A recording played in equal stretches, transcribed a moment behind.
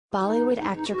Bollywood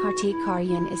actor Kartik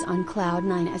Aaryan is on cloud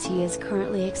nine as he is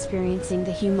currently experiencing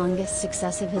the humongous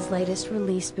success of his latest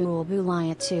release Bhool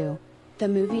Bhulaiyaa 2. The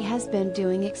movie has been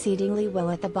doing exceedingly well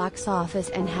at the box office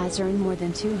and has earned more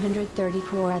than 230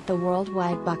 crore at the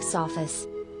worldwide box office.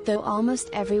 Though almost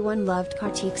everyone loved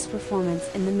Kartik's performance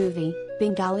in the movie,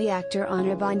 Bengali actor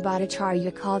Anirban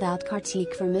Bhattacharya called out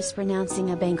Kartik for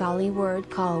mispronouncing a Bengali word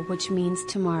kaal, which means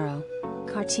tomorrow.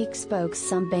 Kartik spoke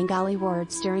some Bengali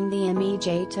words during the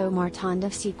Mejato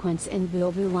Martanda sequence in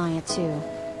Bhool Bhulaiyaa 2.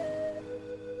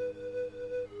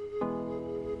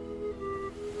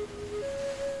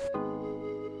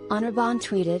 Anirban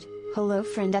tweeted, "Hello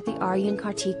friend at the Aaryan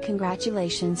Kartik,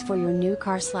 congratulations for your new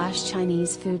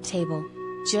car/Chinese food table.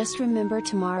 Just remember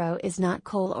tomorrow is not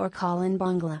kol or kaal in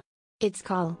Bangla. It's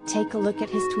kaal." Take a look at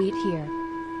his tweet here.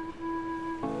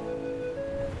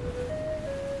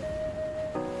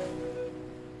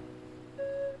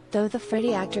 Though the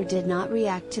Freddie actor did not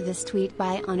react to this tweet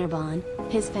by Anirban,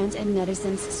 his fans and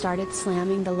netizens started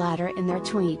slamming the latter in their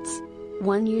tweets.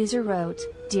 One user wrote,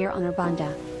 "Dear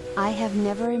Anirbanda, I have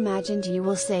never imagined you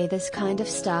will say this kind of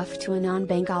stuff to a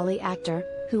non-Bengali actor,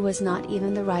 who was not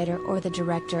even the writer or the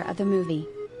director of the movie.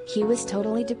 He was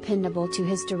totally dependable to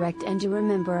his direct, and do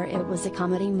remember it was a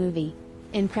comedy movie."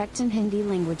 In Praktan Hindi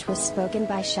language was spoken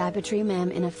by Shabitri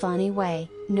ma'am in a funny way.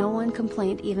 No one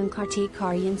complained, even Kartik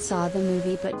Aaryan saw the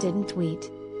movie but didn't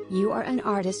tweet. "You are an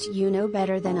artist, you know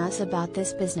better than us about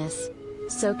this business.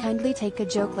 So kindly take a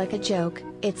joke like a joke,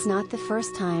 it's not the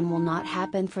first time, will not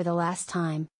happen for the last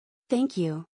time. Thank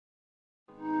you."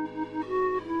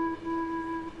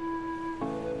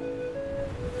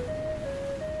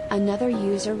 Another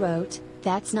user wrote,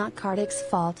 "That's not Kartik's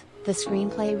fault, the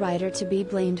screenplay writer to be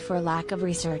blamed for lack of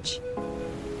research."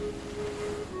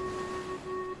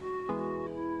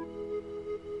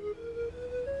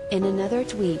 In another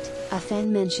tweet, a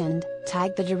fan mentioned,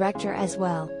 "Tag the director as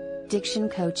well. Diction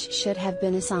coach should have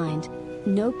been assigned.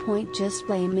 No point just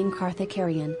blaming Kartik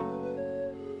Aaryan."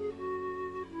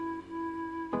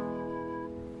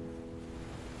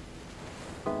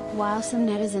 While some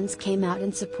netizens came out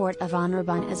in support of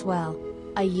Anirban as well.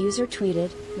 A user tweeted,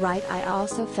 "Right, I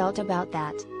also felt about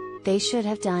that. They should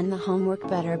have done the homework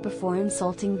better before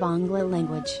insulting Bangla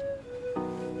language."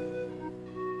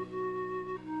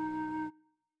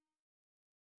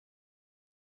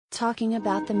 Talking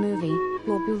about the movie,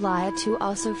 Bhool Bhulaiyaa 2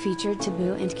 also featured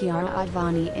Tabu and Kiara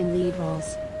Advani in lead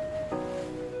roles.